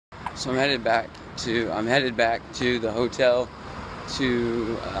So I'm headed back to the hotel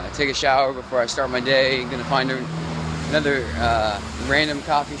to take a shower before I start my day. Gonna find another random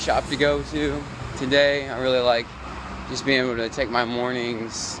coffee shop to go to today. I really like just being able to take my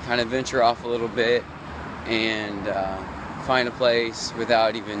mornings, kind of venture off a little bit, and find a place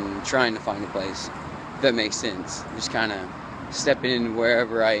without even trying to find a place, if that makes sense. Just kind of stepping in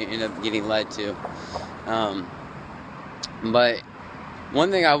wherever I end up getting led to. But one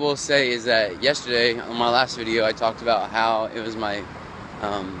thing I will say is that yesterday on my last video I talked about how it was my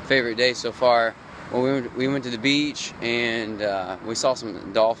favorite day so far. Well, we went to the beach and we saw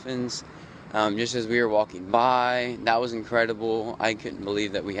some dolphins just as we were walking by. That was incredible. I couldn't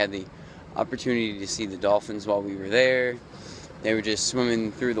believe that we had the opportunity to see the dolphins while we were there. They were just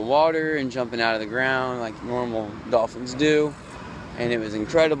swimming through the water and jumping out of the ground like normal dolphins do, and it was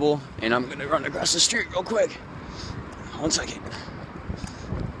incredible. And I'm gonna run across the street real quick. 1 second.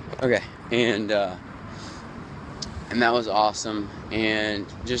 Okay, and that was awesome. And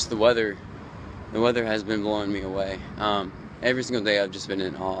just the weather has been blowing me away. Every single day I've just been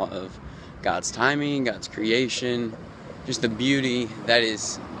in awe of God's timing, God's creation, just the beauty that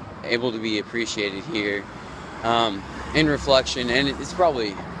is able to be appreciated here in reflection. And it's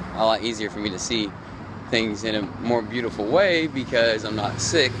probably a lot easier for me to see things in a more beautiful way because I'm not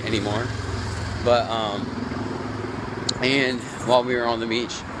sick anymore. But and while we were on the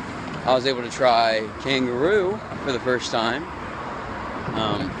beach, I was able to try kangaroo for the first time.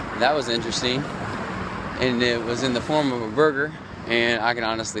 That was interesting, and it was in the form of a burger, and I can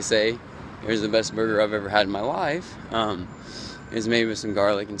honestly say it was the best burger I've ever had in my life. It was made with some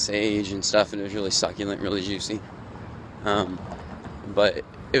garlic and sage and stuff, and it was really succulent, really juicy. But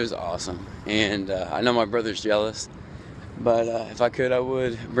it was awesome, and I know my brother's jealous, but if I could, I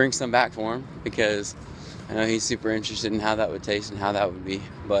would bring some back for him because I know he's super interested in how that would taste and how that would be.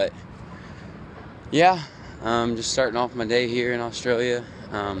 But yeah, just starting off my day here in Australia.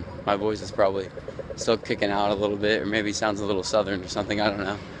 My voice is probably still kicking out a little bit, or maybe sounds a little southern or something, I don't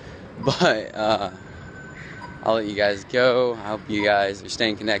know. But I'll let you guys go. I hope you guys are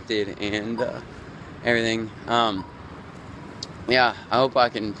staying connected and everything. Yeah, I hope I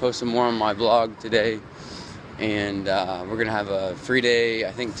can post some more on my blog today. And we're going to have a free day,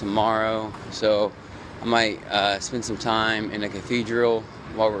 I think, tomorrow. So I might spend some time in a cathedral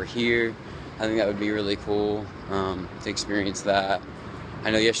while we're here. I think that would be really cool to experience that. I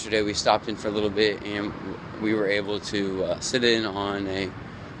know yesterday we stopped in for a little bit and we were able to sit in on a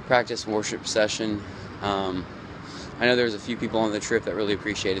practice worship session. I know there was a few people on the trip that really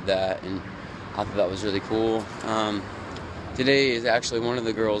appreciated that, and I thought that was really cool. Today is actually one of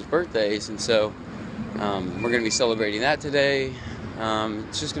the girls' birthdays, and so we're going to be celebrating that today.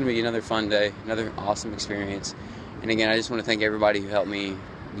 It's just going to be another fun day, another awesome experience. And again, I just want to thank everybody who helped me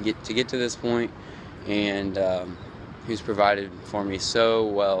get to this point, and who's provided for me so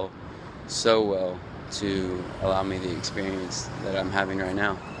well to allow me the experience that I'm having right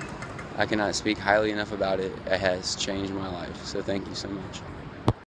now. I cannot speak highly enough about it. It has changed my life. So thank you so much.